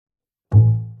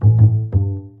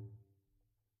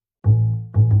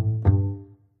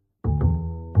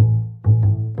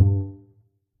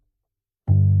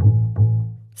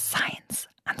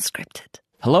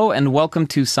Hello and welcome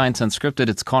to Science Unscripted.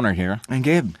 It's Connor here. And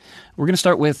Gabe. We're going to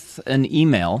start with an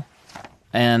email,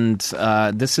 and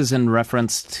this is in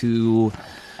reference to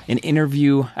an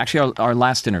interview, actually our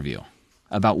last interview,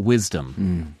 about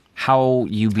wisdom. How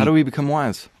do we become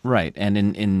wise? Right, and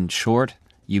in short,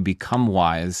 you become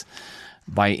wise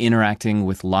by interacting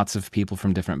with lots of people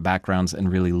from different backgrounds and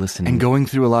really listening. And going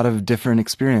through a lot of different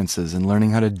experiences and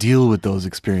learning how to deal with those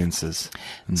experiences.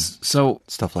 And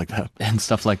stuff like that. And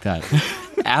stuff like that.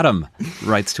 Adam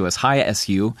writes to us, Hi,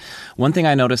 SU. One thing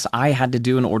I noticed I had to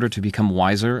do in order to become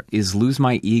wiser is lose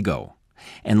my ego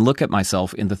and look at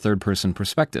myself in the third-person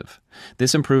perspective.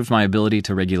 This improved my ability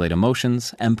to regulate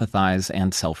emotions, empathize,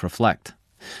 and self-reflect.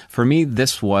 For me,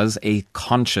 this was a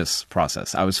conscious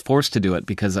process. I was forced to do it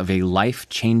because of a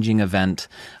life-changing event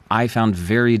I found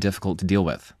very difficult to deal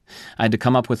with. I had to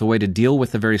come up with a way to deal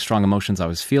with the very strong emotions I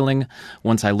was feeling.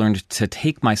 Once I learned to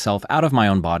take myself out of my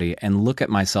own body and look at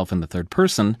myself in the third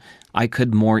person, I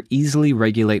could more easily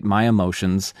regulate my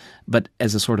emotions. But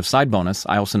as a sort of side bonus,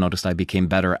 I also noticed I became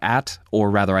better at, or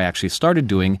rather I actually started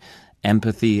doing,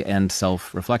 empathy and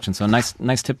self-reflection. So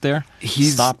nice tip there.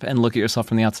 Stop and look at yourself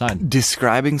from the outside.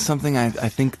 Describing something I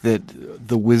think that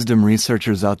the wisdom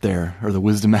researchers out there, or the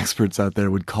wisdom experts out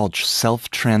there, would call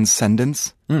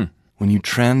self-transcendence. When you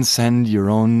transcend your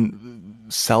own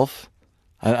self.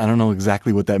 I don't know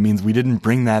exactly what that means. We didn't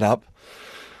bring that up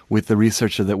with the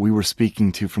researcher that we were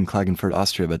speaking to from Klagenfurt,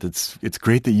 Austria, but it's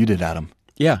great that you did, Adam.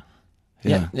 Yeah.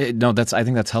 No, I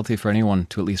think that's healthy for anyone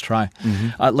to at least try.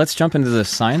 Let's jump into the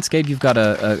science. Gabe, you've got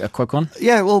a quick one?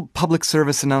 Yeah, well, public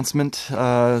service announcement.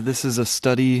 This is a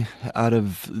study out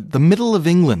of the middle of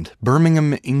England,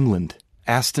 Birmingham, England,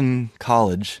 Aston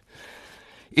College.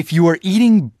 If you are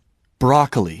eating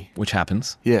broccoli, which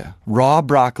happens, raw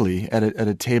broccoli at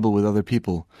a table with other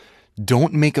people,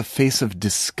 don't make a face of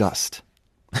disgust.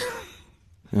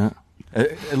 Yeah.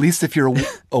 At least if you're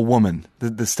a woman.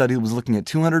 The study was looking at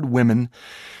 200 women.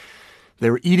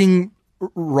 They were eating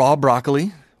raw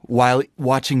broccoli while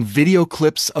watching video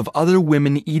clips of other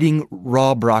women eating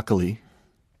raw broccoli.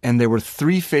 And there were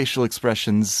 3 facial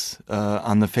expressions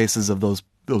on the faces of those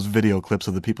video clips,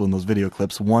 of the people in those video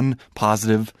clips. One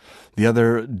positive, the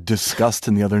other disgust,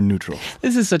 and the other neutral.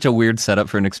 This is such a weird setup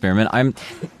for an experiment.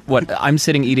 I'm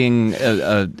sitting eating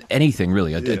anything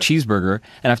really, a cheeseburger,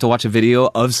 and I have to watch a video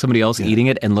of somebody else eating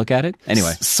it and look at it.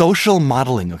 Anyway, social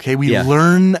modeling. Okay, we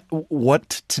learn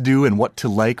what to do and what to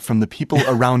like from the people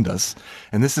around us,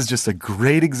 and this is just a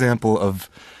great example of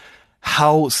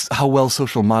how well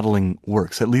social modeling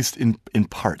works, at least in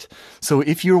part. So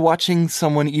if you're watching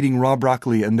someone eating raw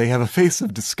broccoli and they have a face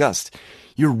of disgust,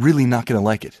 you're really not going to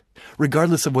like it.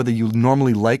 Regardless of whether you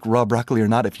normally like raw broccoli or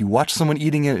not, if you watch someone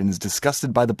eating it and is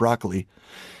disgusted by the broccoli,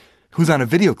 who's on a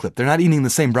video clip, they're not eating the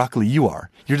same broccoli you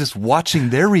are. You're just watching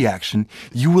their reaction.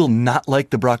 You will not like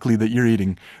the broccoli that you're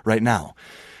eating right now.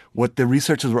 What the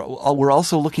researchers were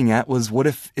also looking at was, what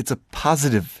if it's a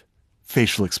positive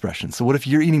facial expression? So what if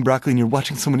you're eating broccoli and you're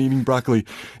watching someone eating broccoli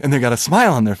and they got a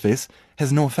smile on their face? It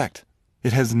has no effect.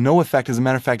 It has no effect. As a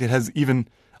matter of fact, it has even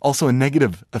also a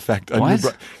negative effect on your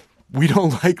broccoli. We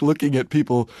don't like looking at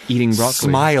people eating broccoli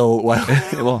smile while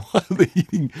they're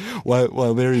eating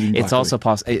broccoli. It's also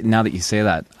possible, now that you say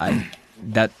that,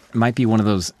 that might be one of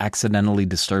those accidentally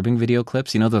disturbing video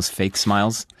clips. You know those fake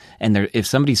smiles? And if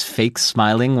somebody's fake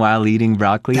smiling while eating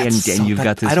broccoli and you've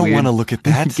got this I don't want to look at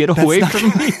that. Get away from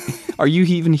me. Are you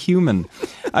even human?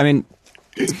 I mean,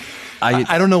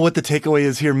 I don't know what the takeaway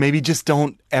is here. Maybe just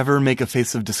don't ever make a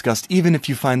face of disgust, even if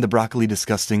you find the broccoli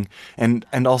disgusting. And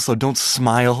also don't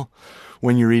smile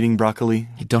when you're eating broccoli.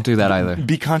 Don't do that either.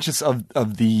 Be conscious of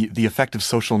the effect of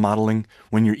social modeling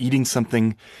when you're eating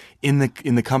something in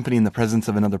the company, in the presence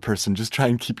of another person. Just try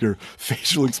and keep your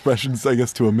facial expressions, I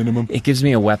guess, to a minimum. It gives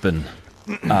me a weapon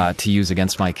to use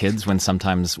against my kids when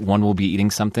sometimes one will be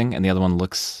eating something and the other one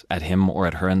looks at him or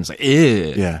at her and is like,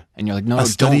 ew. Yeah. And you're like, no, a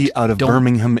study out of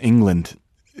Birmingham, England,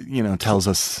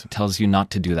 tells you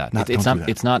not to do that.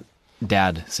 It's not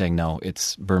Dad saying no,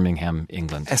 it's Birmingham,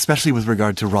 England. Especially with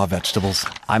regard to raw vegetables.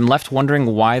 I'm left wondering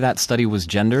why that study was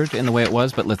gendered in the way it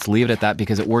was, but let's leave it at that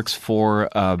because it works for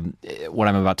what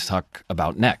I'm about to talk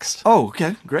about next. Oh,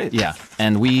 okay, great. Yeah,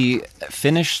 and we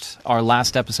finished our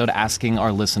last episode asking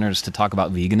our listeners to talk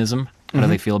about veganism. How do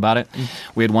they feel about it?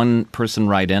 We had one person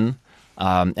write in,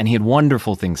 and he had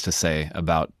wonderful things to say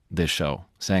about this show,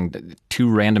 saying that 2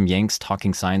 random Yanks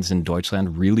talking science in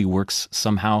Deutschland really works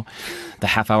somehow. The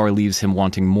half hour leaves him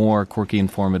wanting more, quirky,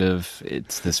 informative.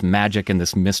 It's this magic and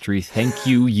this mystery. Thank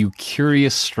you, you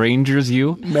curious strangers,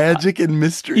 you. Magic and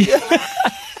mystery.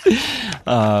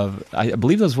 I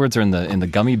believe those words are in the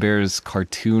Gummy Bears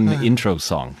cartoon intro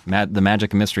song, The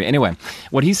Magic and Mystery. Anyway,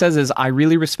 what he says is, I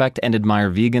really respect and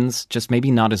admire vegans, just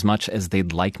maybe not as much as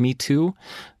they'd like me to.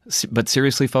 But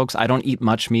seriously, folks, I don't eat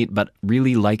much meat, but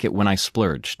really like it when I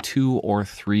splurge 2 or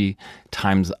 3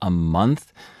 times a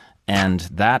month. And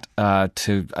that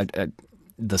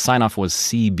the sign-off was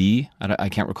CB. I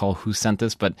can't recall who sent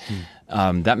this, but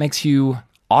that makes you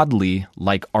oddly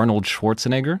like Arnold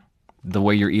Schwarzenegger, the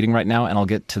way you're eating right now, and I'll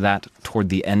get to that toward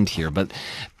the end here. But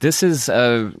this is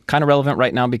kind of relevant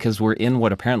right now because we're in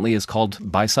what apparently is called,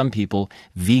 by some people,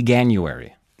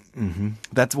 Veganuary. Mm-hmm.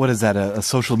 That's, what is that, a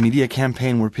social media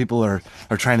campaign where people are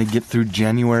trying to get through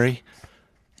January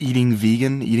eating a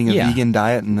vegan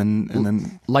diet and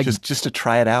then like, just to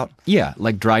try it out? Yeah,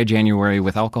 like dry January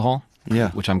with alcohol.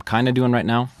 Yeah. Which I'm kind of doing right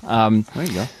now. There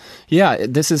you go. Yeah,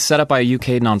 this is set up by a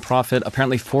UK nonprofit.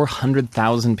 Apparently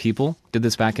 400,000 people did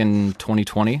this back in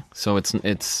 2020, so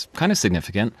it's kind of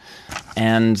significant.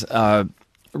 And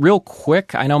real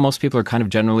quick, I know most people are kind of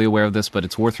generally aware of this, but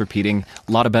it's worth repeating.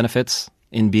 A lot of benefits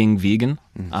in being vegan.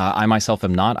 I myself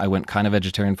am not. I went kind of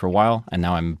vegetarian for a while, and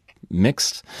now I'm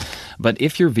mixed. But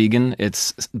if you're vegan,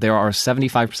 there are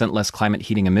 75% less climate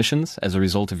heating emissions as a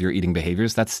result of your eating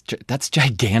behaviors. That's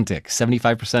gigantic.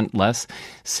 75% less,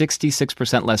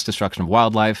 66% less destruction of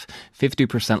wildlife,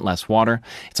 50% less water.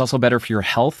 It's also better for your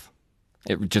health.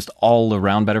 Just all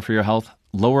around better for your health.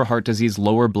 Lower heart disease,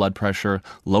 lower blood pressure,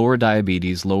 lower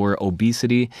diabetes, lower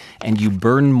obesity, and you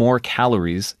burn more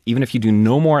calories, even if you do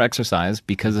no more exercise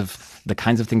because of the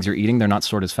kinds of things you're eating. They're not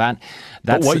stored as fat.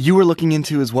 But what you were looking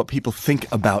into is what people think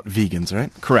about vegans,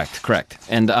 right? Correct.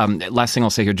 And last thing I'll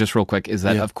say here just real quick is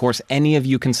that, of course, any of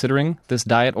you considering this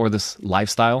diet or this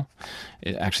lifestyle,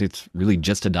 it's really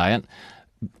just a diet,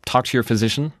 talk to your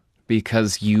physician,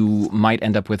 because you might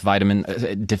end up with vitamin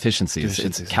deficiencies.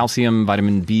 It's calcium,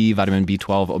 vitamin B, vitamin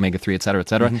B12, omega-3, et cetera, et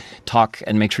cetera. Talk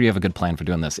and make sure you have a good plan for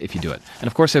doing this if you do it. And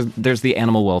of course, there's the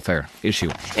animal welfare issue.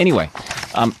 Anyway,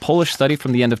 Polish study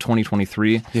from the end of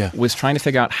 2023 was trying to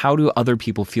figure out how do other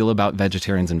people feel about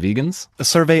vegetarians and vegans. A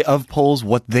survey of Poles,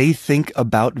 what they think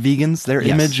about vegans, their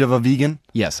image of a vegan?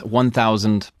 Yes,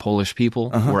 1,000 Polish people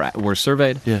were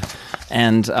surveyed. Yeah.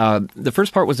 And the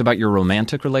first part was about your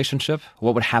romantic relationship.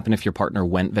 What would happen if your partner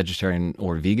went vegetarian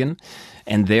or vegan?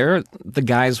 And there, the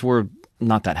guys were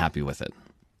not that happy with it.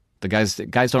 The guys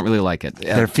don't really like it.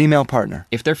 Their female partner.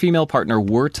 If their female partner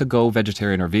were to go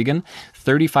vegetarian or vegan,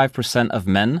 35% of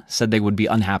men said they would be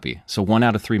unhappy. So 1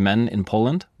 out of 3 men in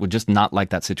Poland would just not like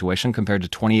that situation, compared to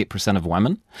 28% of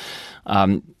women.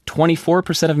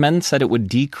 24% of men said it would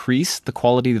decrease the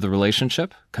quality of the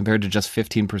relationship, compared to just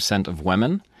 15% of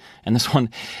women. And this one,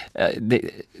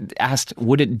 they asked,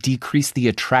 would it decrease the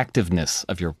attractiveness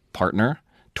of your partner?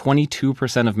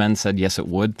 22% of men said yes, it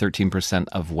would. 13%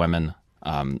 of women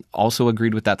also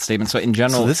agreed with that statement. So in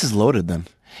general, so this is loaded then.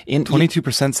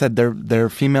 22% said their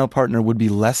female partner would be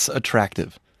less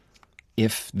attractive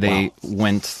if they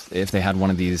had one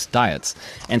of these diets.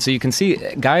 And so you can see,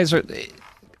 guys are,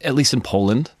 at least in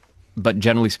Poland, but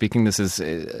generally speaking, this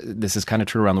is kind of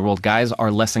true around the world. Guys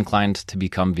are less inclined to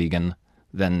become vegan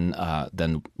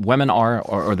than women are,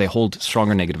 or they hold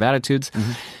stronger negative attitudes.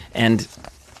 And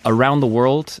around the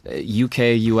world, UK,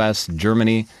 US,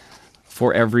 Germany,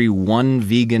 for every 1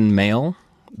 vegan male,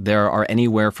 there are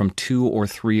anywhere from 2 or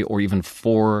 3 or even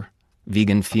 4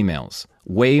 vegan females.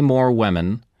 Way more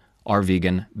women are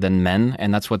vegan than men,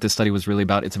 and that's what this study was really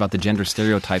about. It's about the gender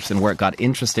stereotypes, and where it got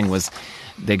interesting was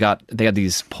they had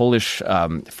these Polish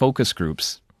focus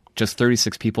groups, just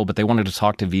 36 people, but they wanted to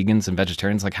talk to vegans and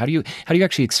vegetarians. Like, how do you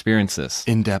actually experience this?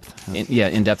 In depth.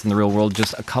 In depth in the real world.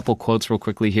 Just a couple quotes real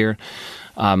quickly here.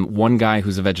 One guy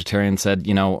who's a vegetarian said,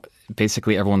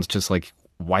 basically everyone's just like,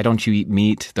 why don't you eat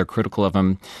meat? They're critical of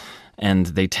him. And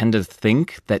they tend to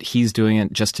think that he's doing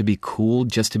it just to be cool,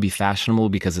 just to be fashionable,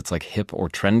 because it's like hip or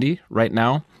trendy right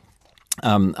now.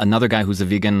 Another guy who's a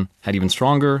vegan had even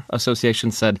stronger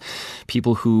association, said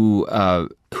people who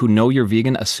know you're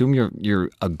vegan assume you're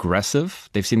aggressive.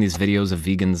 They've seen these videos of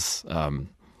vegans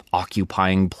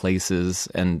occupying places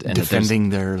and defending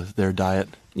their diet.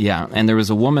 Yeah, and there was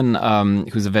a woman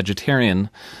who's a vegetarian.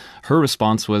 Her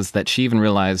response was that she even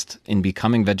realized in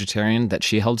becoming vegetarian that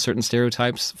she held certain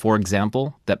stereotypes. For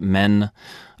example, that men,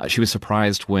 she was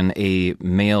surprised when the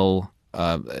male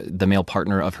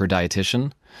partner of her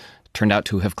dietitian turned out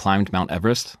to have climbed Mount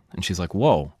Everest. And she's like,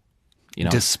 whoa.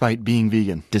 Despite being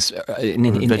vegan.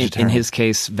 In his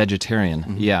case,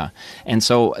 vegetarian. Yeah. And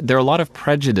so there are a lot of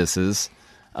prejudices.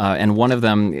 And one of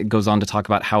them goes on to talk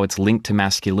about how it's linked to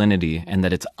masculinity and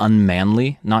that it's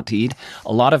unmanly not to eat.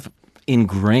 A lot of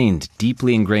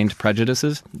deeply ingrained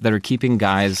prejudices that are keeping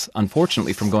guys,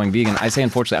 unfortunately, from going vegan. I say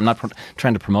unfortunately, I'm not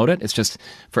trying to promote it. It's just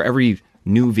for every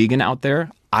new vegan out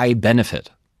there, I benefit.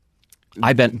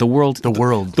 The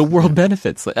world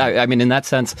benefits. I mean, in that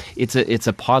sense, it's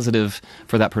a positive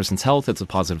for that person's health. It's a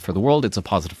positive for the world. It's a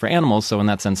positive for animals. So in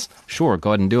that sense, sure, go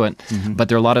ahead and do it. Mm-hmm. But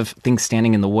there are a lot of things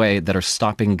standing in the way that are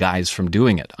stopping guys from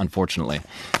doing it, unfortunately.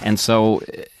 And so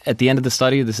at the end of the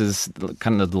study, this is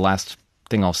kind of the last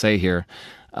thing I'll say here.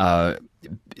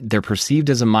 They're perceived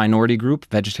as a minority group,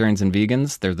 vegetarians and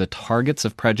vegans. They're the targets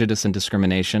of prejudice and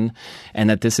discrimination, and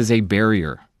that this is a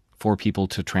barrier for people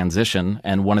to transition.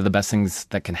 And one of the best things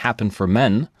that can happen for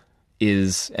men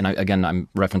is, and I'm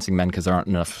referencing men because there aren't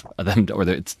enough of them, or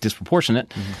it's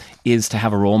disproportionate, is to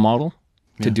have a role model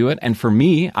to do it. And for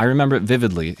me, I remember it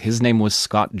vividly. His name was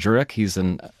Scott Jurek. He's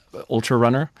an ultra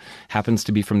runner, happens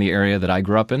to be from the area that I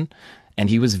grew up in, and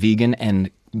he was vegan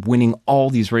and winning all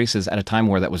these races at a time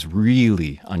where that was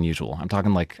really unusual. I'm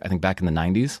talking I think back in the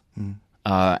 90s.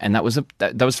 And that was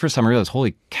the first time I realized,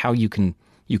 holy cow, you can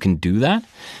do that.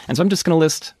 And so I'm just going to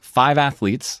list 5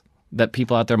 athletes that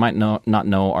people out there might not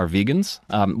know are vegans.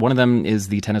 One of them is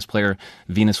the tennis player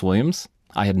Venus Williams.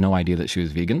 I had no idea that she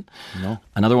was vegan. No.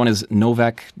 Another one is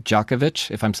Novak Djokovic,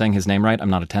 if I'm saying his name right. I'm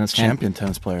not a tennis fan. Champion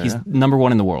tennis player. He's number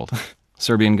 1 in the world.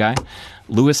 Serbian guy.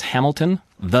 Lewis Hamilton,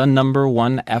 the number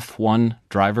 1 F1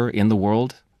 driver in the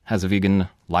world, has a vegan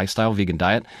lifestyle, vegan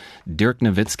diet. Dirk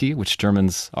Nowitzki, which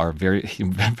Germans are very,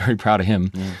 very proud of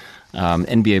him. Yeah.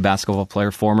 NBA basketball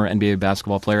player, former NBA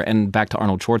basketball player, and back to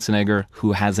Arnold Schwarzenegger,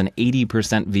 who has an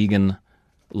 80% vegan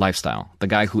lifestyle. The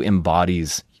guy who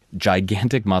embodies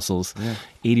gigantic muscles,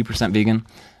 80% vegan.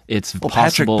 It's possible.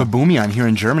 Patrick Baboumian here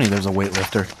in Germany, there's a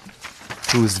weightlifter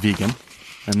who is vegan,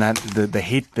 and that the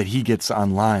hate that he gets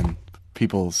online,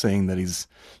 people saying that he's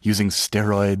using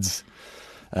steroids,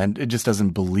 and it just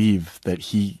doesn't believe that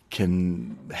he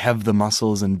can have the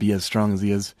muscles and be as strong as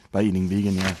he is by eating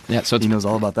vegan. Yeah, so he knows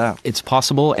all about that. It's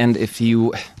possible, and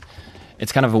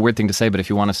it's kind of a weird thing to say, but if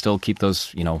you want to still keep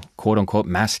those, quote unquote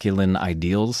masculine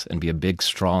ideals and be a big,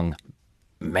 strong,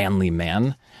 manly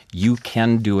man, you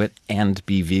can do it and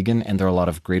be vegan, and there are a lot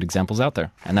of great examples out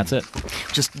there, and that's it.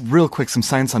 Just real quick, some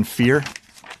science on fear.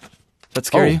 That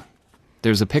scare you?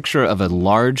 There's a picture of a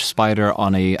large spider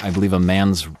on I believe a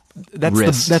man's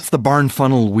wrist. That's the barn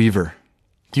funnel weaver.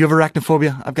 Do you have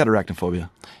arachnophobia? I've got arachnophobia.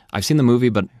 I've seen the movie,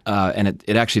 but and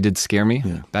it actually did scare me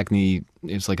back in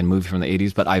it was like a movie from the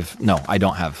 80s, but I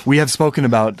don't have. We have spoken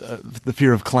about the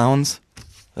fear of clowns.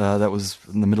 That was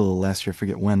in the middle of last year, I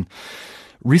forget when.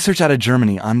 Research out of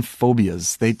Germany on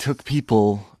phobias. They took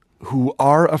people who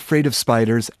are afraid of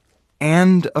spiders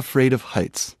and afraid of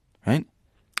heights, right?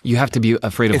 You have to be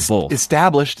afraid of both.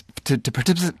 Established to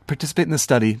participate in the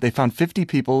study. They found 50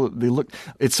 people.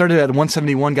 It started at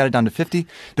 171, got it down to 50.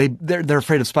 They're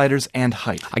afraid of spiders and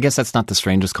height. I guess that's not the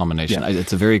strangest combination. Yeah.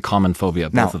 It's a very common phobia,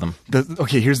 both of them.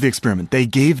 Here's the experiment. They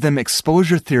gave them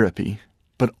exposure therapy,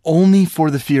 but only for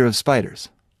the fear of spiders.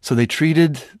 So they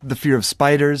treated the fear of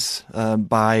spiders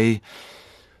by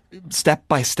step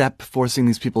by step forcing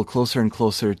these people closer and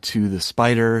closer to the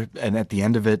spider, and at the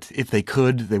end of it, if they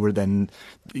could, they would then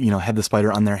had the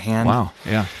spider on their hand. Wow.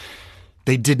 Yeah.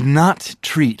 They did not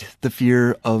treat the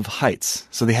fear of heights.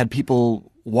 So they had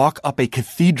people walk up a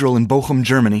cathedral in Bochum,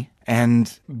 Germany,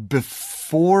 and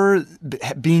before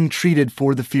being treated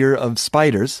for the fear of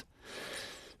spiders,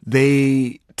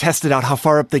 they tested out how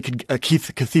far up a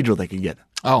cathedral they could get.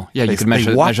 Oh, yeah, you could measure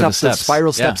the steps. They walked up the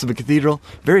spiral steps of a cathedral.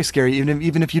 Very scary,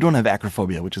 even if you don't have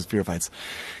acrophobia, which is fear of heights.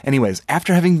 Anyways,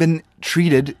 after having been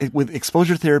treated with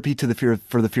exposure therapy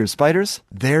for the fear of spiders,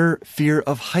 their fear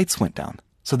of heights went down.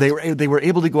 So they were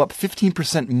able to go up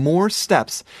 15% more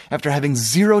steps after having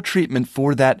zero treatment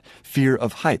for that fear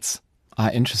of heights.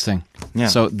 Interesting. Yeah.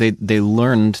 So they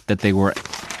learned that they were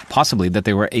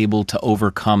able to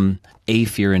overcome a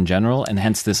fear in general, and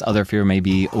hence this other fear may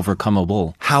be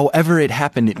overcomeable. However it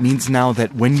happened, it means now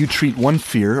that when you treat one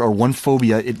fear or one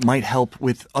phobia, it might help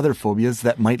with other phobias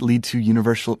that might lead to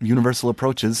universal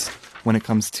approaches when it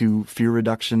comes to fear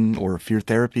reduction or fear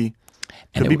therapy.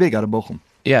 Could be big out of Bochum.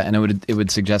 Yeah, and it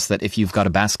would suggest that if you've got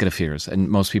a basket of fears, and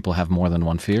most people have more than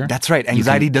one fear. That's right.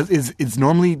 Anxiety is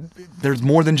normally, there's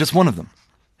more than just one of them.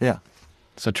 Yeah.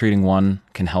 So treating one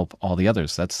can help all the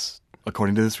others. That's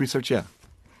according to this research, yeah.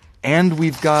 And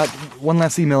we've got one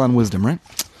last email on wisdom, right?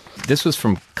 This was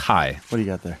from Kai. What do you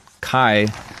got there? Kai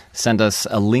sent us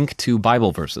a link to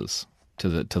Bible verses,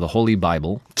 to the Holy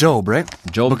Bible. Job, right?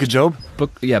 Book of Job?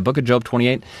 Book of Job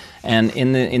 28. And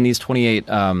in these 28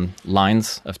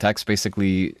 lines of text,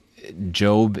 basically,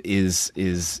 Job is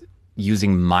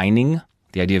using mining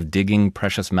the idea of digging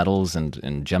precious metals and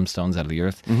gemstones out of the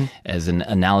earth as an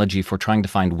analogy for trying to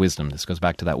find wisdom. This goes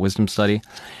back to that wisdom study.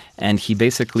 And he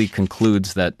basically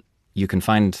concludes that you can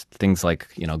find things like,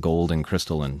 gold and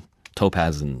crystal and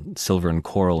topaz and silver and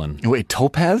coral and Wait,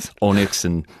 topaz? Onyx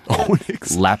and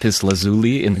lapis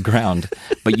lazuli in the ground,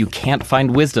 but you can't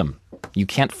find wisdom. You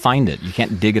can't find it. You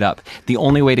can't dig it up. The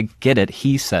only way to get it,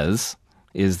 he says,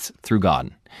 is through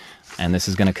God. And this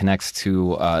is going to connect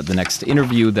to the next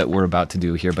interview that we're about to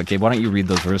do here. But Gabe, why don't you read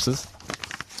those verses?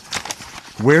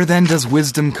 Where then does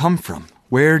wisdom come from?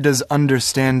 Where does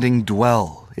understanding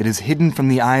dwell? It is hidden from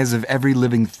the eyes of every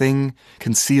living thing,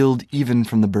 concealed even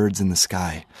from the birds in the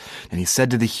sky. And he said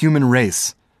to the human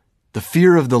race, the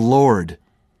fear of the Lord,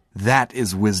 that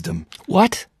is wisdom.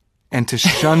 What? And to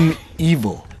shun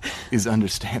evil is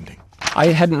understanding. I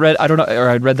hadn't read, I don't know, or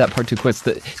I'd read that part too quick.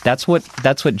 That's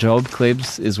what Job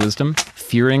claims is wisdom?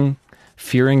 Fearing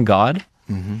God?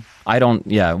 Mm-hmm.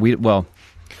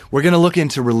 We're going to look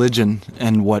into religion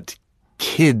and what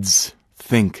kids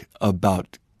think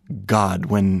about God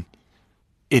when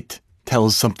it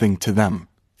tells something to them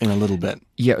in a little bit.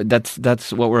 Yeah,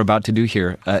 that's what we're about to do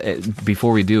here.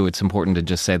 Before we do, it's important to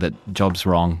just say that Job's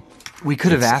wrong. We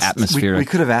could have asked. We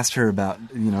could have asked her about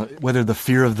whether the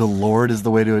fear of the Lord is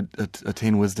the way to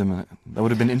attain wisdom. That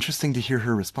would have been interesting to hear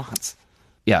her response.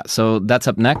 Yeah, so that's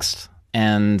up next.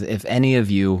 And if any of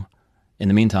you, in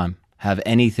the meantime, have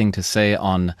anything to say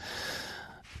on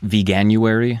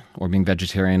veganuary or being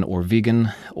vegetarian or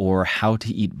vegan or how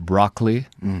to eat broccoli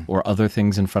or other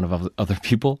things in front of other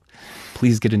people,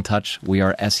 please get in touch. We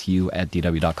are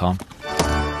su@dw.com.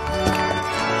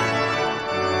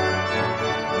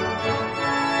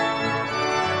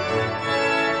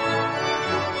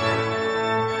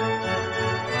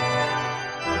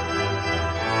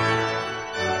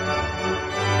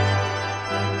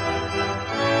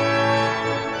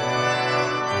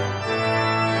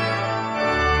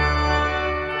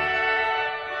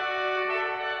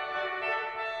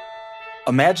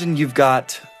 Imagine you've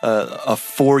got a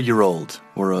 4-year-old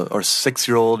or a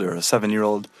 6-year-old or a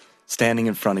 7-year-old standing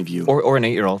in front of you. Or an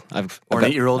 8-year-old. I've got a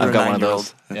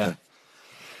 9-year-old. Yeah.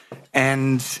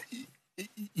 And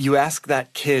you ask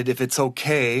that kid if it's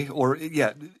okay,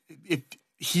 if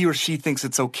he or she thinks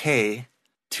it's okay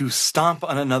to stomp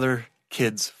on another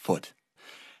kid's foot.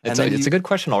 It's a good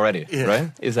question already,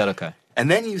 right? Is that okay?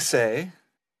 And then you say,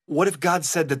 what if God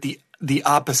said that the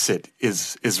opposite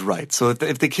is right? So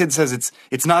if the kid says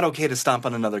it's not okay to stomp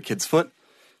on another kid's foot,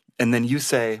 and then you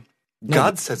say,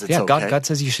 God says it's okay. God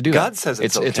says you should do God that. says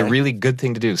it's okay. It's a really good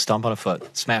thing to do. Stomp on a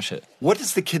foot. Smash it. What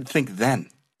does the kid think then?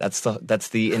 That's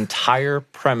the entire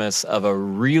premise of a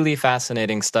really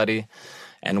fascinating study.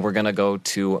 And we're going to go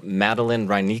to Madeline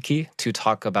Reinicke to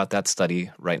talk about that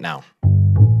study right now.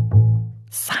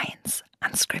 Science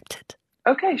Unscripted.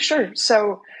 Okay, sure.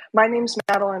 So my name's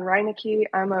Madeline Reinicke.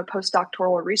 I'm a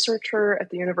postdoctoral researcher at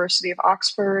the University of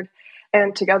Oxford.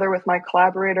 And together with my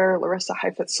collaborator, Larissa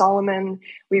Heifetz-Solomon,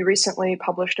 we recently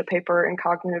published a paper in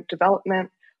Cognitive Development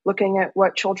looking at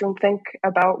what children think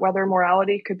about whether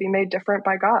morality could be made different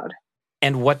by God.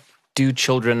 And what do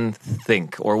children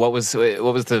think? Or what was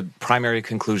the primary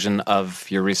conclusion of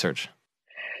your research?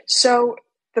 So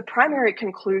the primary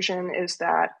conclusion is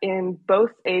that in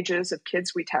both ages of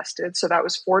kids we tested, so that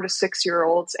was 4 to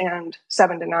 6-year-olds and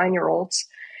 7 to 9-year-olds,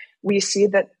 we see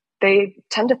that they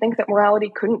tend to think that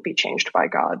morality couldn't be changed by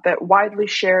God, that widely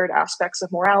shared aspects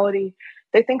of morality,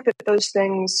 they think that those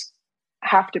things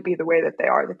have to be the way that they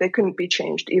are, that they couldn't be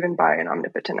changed even by an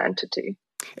omnipotent entity.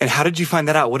 And how did you find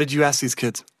that out? What did you ask these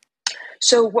kids?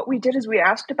 So what we did is we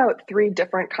asked about 3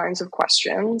 different kinds of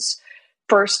questions.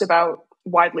 First, about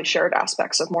widely shared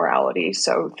aspects of morality.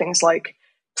 So things like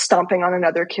stomping on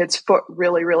another kid's foot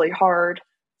really, really hard,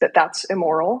 that's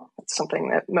immoral. That's something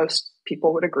that most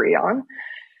people would agree on.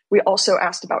 We also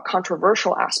asked about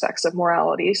controversial aspects of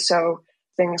morality. So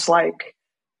things like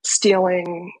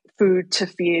stealing food to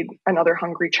feed another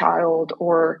hungry child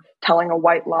or telling a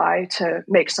white lie to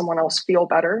make someone else feel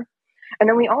better. And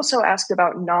then we also asked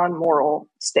about non-moral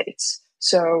states.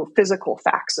 So physical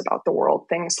facts about the world,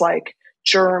 things like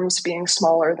germs being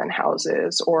smaller than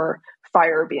houses or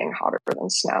fire being hotter than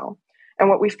snow. And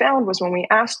what we found was when we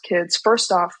asked kids,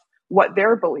 first off, what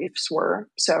their beliefs were.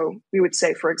 So we would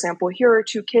say, for example, here are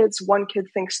 2 kids. One kid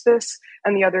thinks this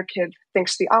and the other kid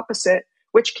thinks the opposite.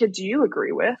 Which kid do you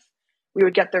agree with? We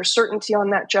would get their certainty on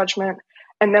that judgment.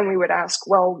 And then we would ask,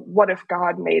 well, what if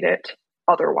God made it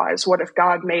otherwise? What if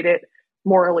God made it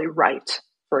morally right,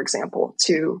 for example,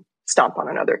 to stomp on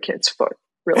another kid's foot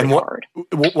really hard?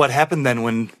 What happened then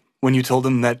when you told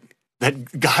them that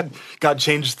God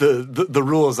changed the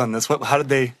rules on this? How did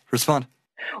they respond?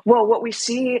 Well, what we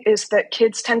see is that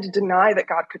kids tend to deny that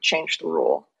God could change the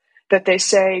rule, that they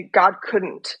say God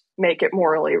couldn't make it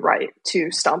morally right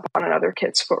to stomp on another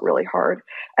kid's foot really hard.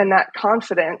 And that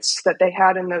confidence that they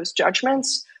had in those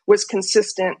judgments was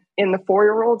consistent in the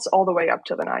 4-year-olds all the way up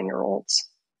to the 9-year-olds.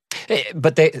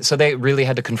 But they really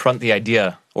had to confront the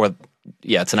idea, or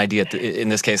it's an idea in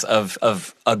this case,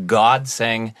 of a God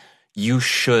saying you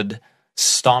should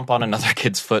stomp on another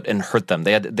kid's foot and hurt them.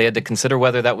 They had to consider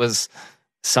whether that was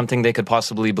something they could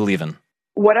possibly believe in.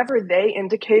 Whatever they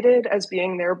indicated as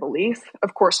being their belief,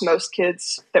 of course, most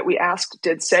kids that we asked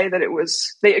did say that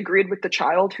they agreed with the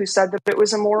child who said that it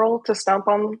was immoral to stomp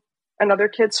on another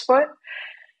kid's foot.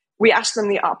 We asked them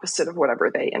the opposite of whatever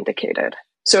they indicated.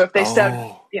 So if they said,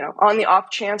 on the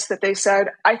off chance that they said,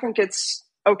 I think it's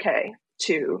okay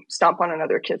to stomp on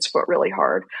another kid's foot really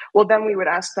hard, well, then we would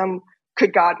ask them,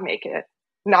 could God make it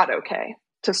not okay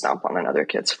to stomp on another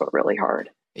kid's foot really hard?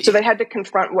 So they had to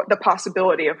confront the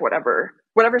possibility of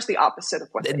whatever's the opposite of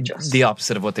what they just the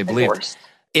opposite of what they believed. Enforced.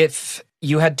 If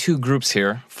you had two groups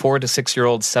here, 4 to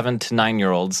 6-year-olds, 7 to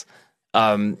 9-year-olds,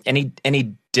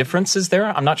 any differences there?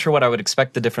 I'm not sure what I would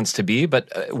expect the difference to be,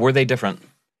 but were they different?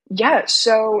 Yeah,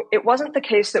 so it wasn't the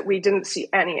case that we didn't see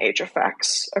any age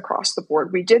effects across the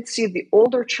board. We did see the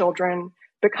older children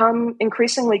become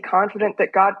increasingly confident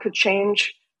that God could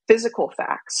change physical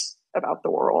facts about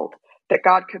the world, that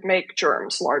God could make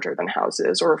germs larger than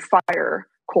houses or fire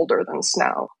colder than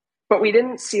snow. But we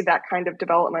didn't see that kind of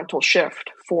developmental shift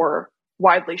for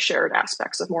widely shared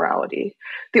aspects of morality.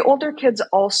 The older kids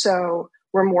also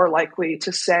were more likely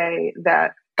to say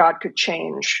that God could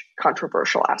change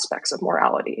controversial aspects of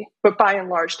morality. But by and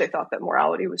large, they thought that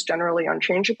morality was generally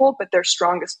unchangeable, but their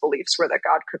strongest beliefs were that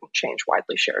God couldn't change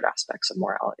widely shared aspects of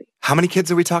morality. How many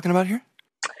kids are we talking about here?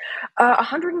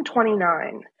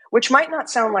 129, which might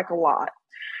not sound like a lot,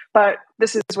 but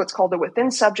this is what's called a within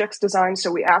subjects design.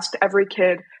 So we asked every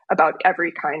kid about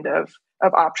every kind of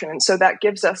option. And so that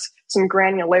gives us some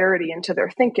granularity into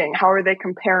their thinking. How are they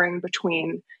comparing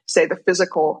between, say, the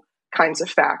physical kinds of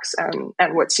facts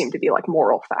and what seem to be like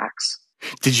moral facts?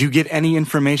 Did you get any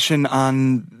information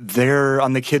on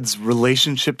the kids'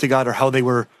 relationship to God or how they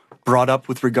were brought up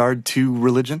with regard to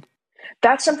religion?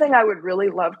 That's something I would really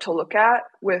love to look at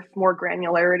with more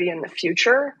granularity in the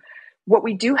future. What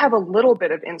we do have a little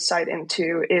bit of insight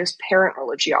into is parent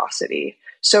religiosity.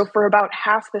 So for about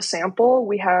half the sample,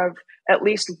 we have at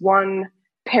least one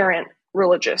parent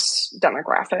religious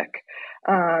demographic.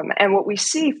 And what we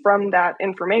see from that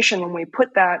information when we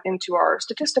put that into our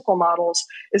statistical models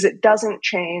is it doesn't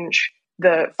change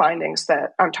the findings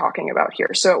that I'm talking about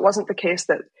here. So it wasn't the case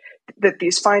that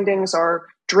these findings are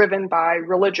driven by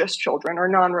religious children or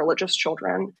non-religious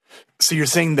children. So you're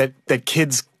saying that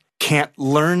kids can't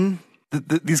learn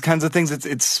these kinds of things?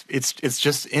 It's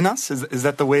just in us? Is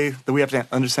that the way that we have to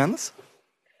understand this?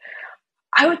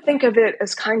 I would think of it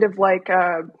as kind of like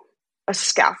a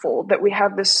scaffold, that we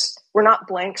have this, we're not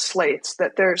blank slates,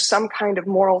 that there's some kind of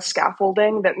moral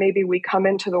scaffolding that maybe we come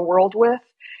into the world with,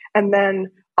 and then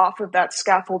off of that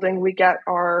scaffolding we get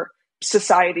our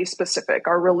society specific,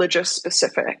 our religious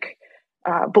specific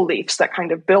beliefs that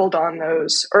kind of build on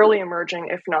those early emerging,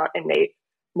 if not innate,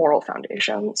 moral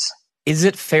foundations. Is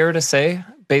it fair to say,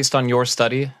 based on your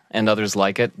study and others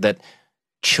like it, that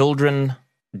children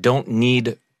don't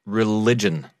need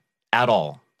religion at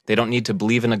all? They don't need to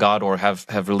believe in a God or have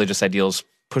religious ideals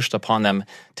pushed upon them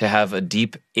to have a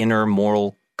deep inner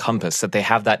moral compass, that they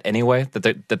have that anyway,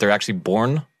 that they're actually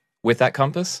born with that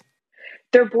compass?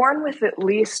 They're born with at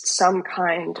least some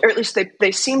kind, or at least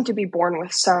they seem to be born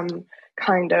with some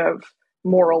kind of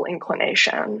moral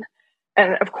inclination.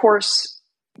 And of course,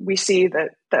 we see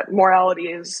that morality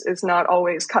is not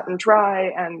always cut and dry,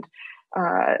 and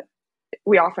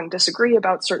we often disagree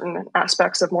about certain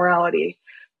aspects of morality.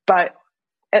 But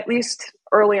at least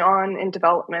early on in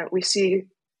development, we see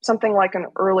something like an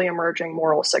early emerging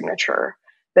moral signature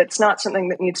that's not something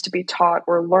that needs to be taught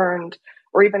or learned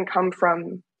or even come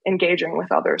from engaging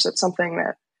with others. It's something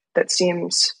that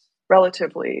seems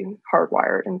relatively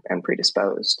hardwired and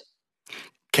predisposed.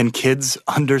 Can kids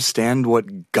understand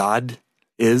what God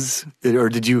is? Or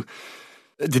did you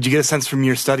get a sense from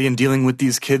your study in dealing with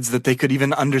these kids that they could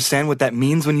even understand what that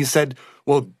means when you said,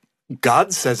 well,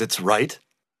 God says it's right?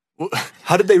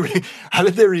 How did they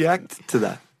react to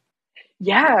that?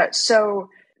 Yeah. So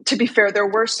to be fair, there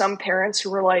were some parents who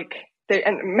were like,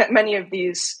 and many of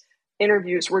these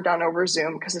interviews were done over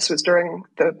Zoom because this was during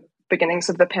the beginnings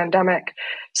of the pandemic.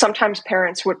 Sometimes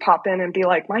parents would pop in and be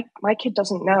like, my kid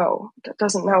doesn't know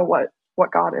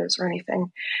what God is or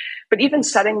anything. But even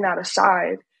setting that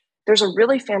aside, there's a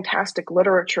really fantastic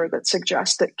literature that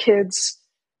suggests that kids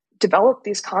develop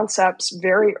these concepts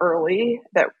very early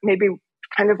that maybe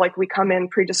kind of like we come in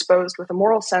predisposed with a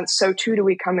moral sense, so too do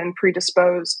we come in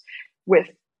predisposed with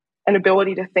an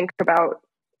ability to think about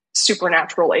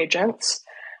supernatural agents.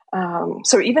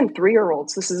 So even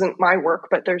 3-year-olds, this isn't my work,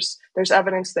 but there's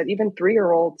evidence that even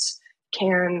 3-year-olds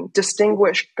can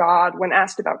distinguish God when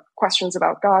asked about questions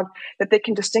about God, that they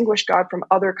can distinguish God from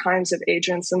other kinds of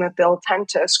agents, and that they'll tend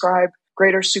to ascribe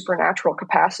greater supernatural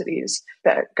capacities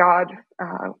that God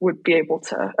would be able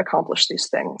to accomplish these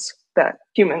things that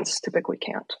humans typically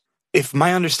can't. If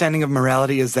my understanding of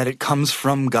morality is that it comes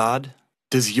from God,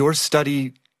 does your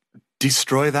study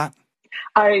destroy that?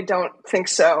 I don't think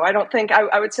so. I don't think,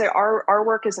 I would say our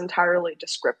work is entirely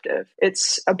descriptive.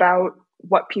 It's about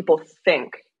what people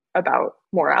think about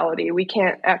morality. We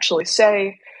can't actually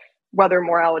say whether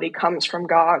morality comes from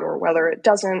God or whether it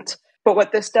doesn't. But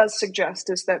what this does suggest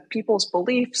is that people's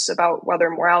beliefs about whether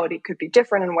morality could be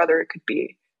different and whether it could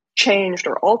be changed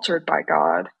or altered by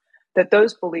God, that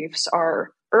those beliefs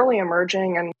are early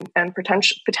emerging and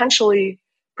potentially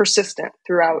persistent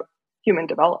throughout human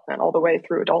development all the way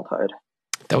through adulthood.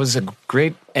 That was a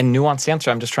great and nuanced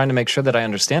answer. I'm just trying to make sure that I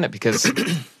understand it, because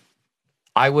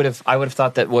I would have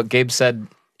thought that what Gabe said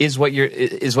is what your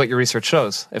research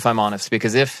shows, if I'm honest.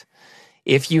 Because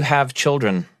if you have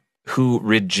children who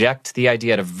reject the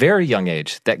idea at a very young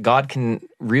age that God can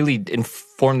really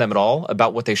inform them at all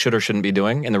about what they should or shouldn't be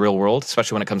doing in the real world,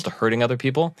 especially when it comes to hurting other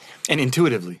people. And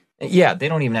intuitively. Yeah, they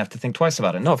don't even have to think twice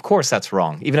about it. No, of course that's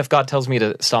wrong. Even if God tells me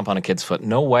to stomp on a kid's foot,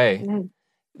 no way. Mm.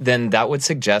 Then that would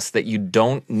suggest that you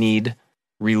don't need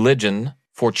religion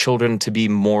for children to be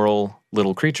moral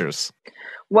little creatures.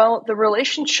 Well, the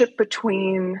relationship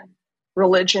between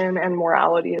religion and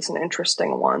morality is an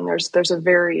interesting one. There's a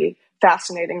very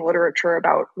fascinating literature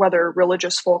about whether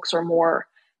religious folks are more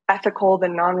ethical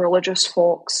than non-religious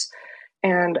folks.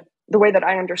 And the way that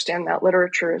I understand that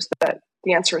literature is that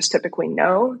the answer is typically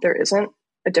no. There isn't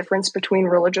a difference between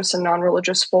religious and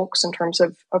non-religious folks in terms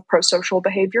of pro-social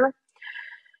behavior.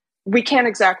 We can't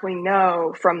exactly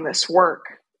know from this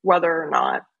work whether or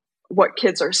not what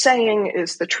kids are saying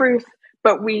is the truth,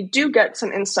 but we do get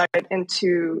some insight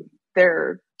into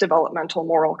their developmental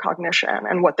moral cognition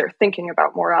and what they're thinking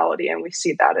about morality, and we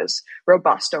see that as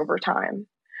robust over time.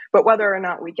 But whether or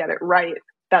not we get it right,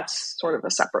 that's sort of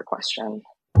a separate question.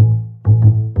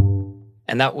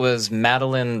 And that was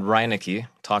Madeline Reinecke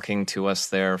talking to us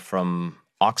there from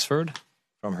Oxford,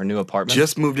 from her new apartment.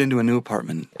 Just moved into a new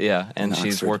apartment. Yeah, and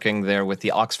she's Oxford. Working there with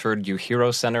the Oxford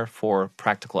UHERO Center for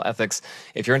Practical Ethics.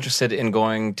 If you're interested in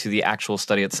going to the actual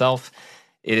study itself,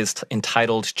 it is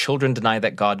entitled Children Deny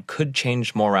That God Could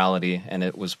Change Morality, and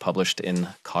it was published in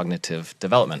Cognitive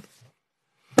Development.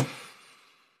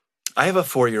 I have a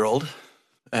 4-year-old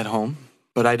at home,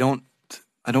 but I don't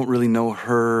really know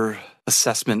her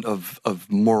assessment of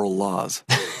moral laws.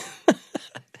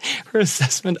 Her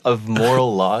assessment of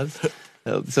moral laws?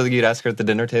 So you'd ask her at the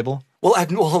dinner table? Well,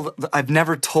 I've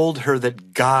never told her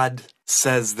that God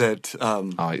says that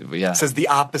says the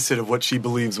opposite of what she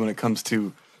believes when it comes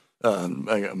to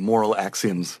moral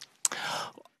axioms.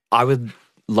 I would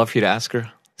love for you to ask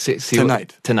her. See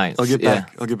tonight. Tonight. I'll get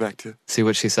back. I'll get back to see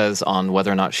what she says on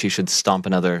whether or not she should stomp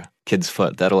another kid's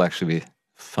foot. That'll actually be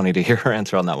funny to hear her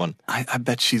answer on that one. I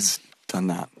bet she's done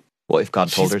that. Well, if God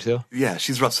told her to? Yeah,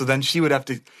 she's rough. So then she would have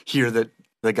to hear that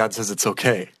God says it's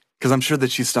okay. Because I'm sure that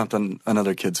she stomped on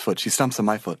another kid's foot. She stomps on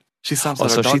my foot. She stomps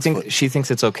on our dog's foot. She thinks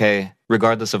it's okay,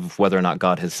 regardless of whether or not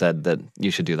God has said that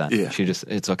you should do that. Yeah.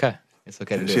 It's okay. It's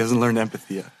okay to do it. She hasn't learned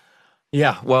empathy yet.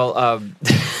 Yeah, well,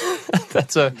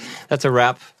 that's a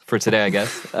wrap for today, I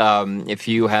guess. If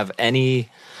you have any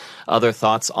other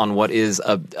thoughts on what is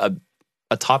a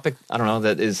topic, I don't know,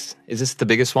 that is this the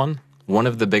biggest one? One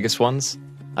of the biggest ones?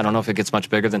 I don't know if it gets much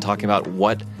bigger than talking about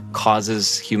what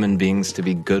causes human beings to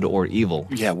be good or evil.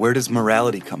 Yeah, where does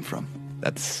morality come from?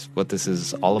 That's what this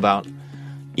is all about.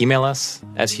 Email us,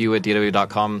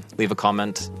 su@dw.com, leave a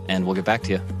comment, and we'll get back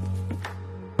to you.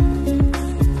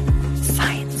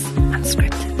 Science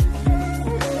Unscripted.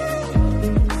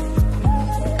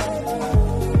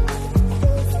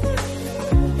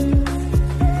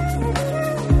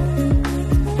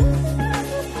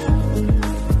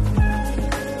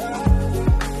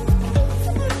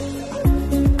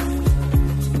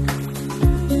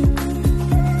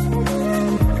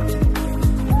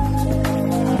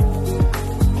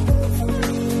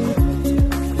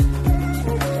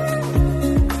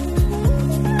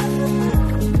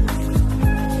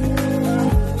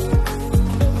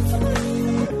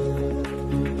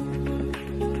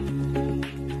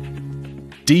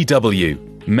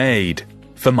 DW, made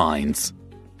for minds.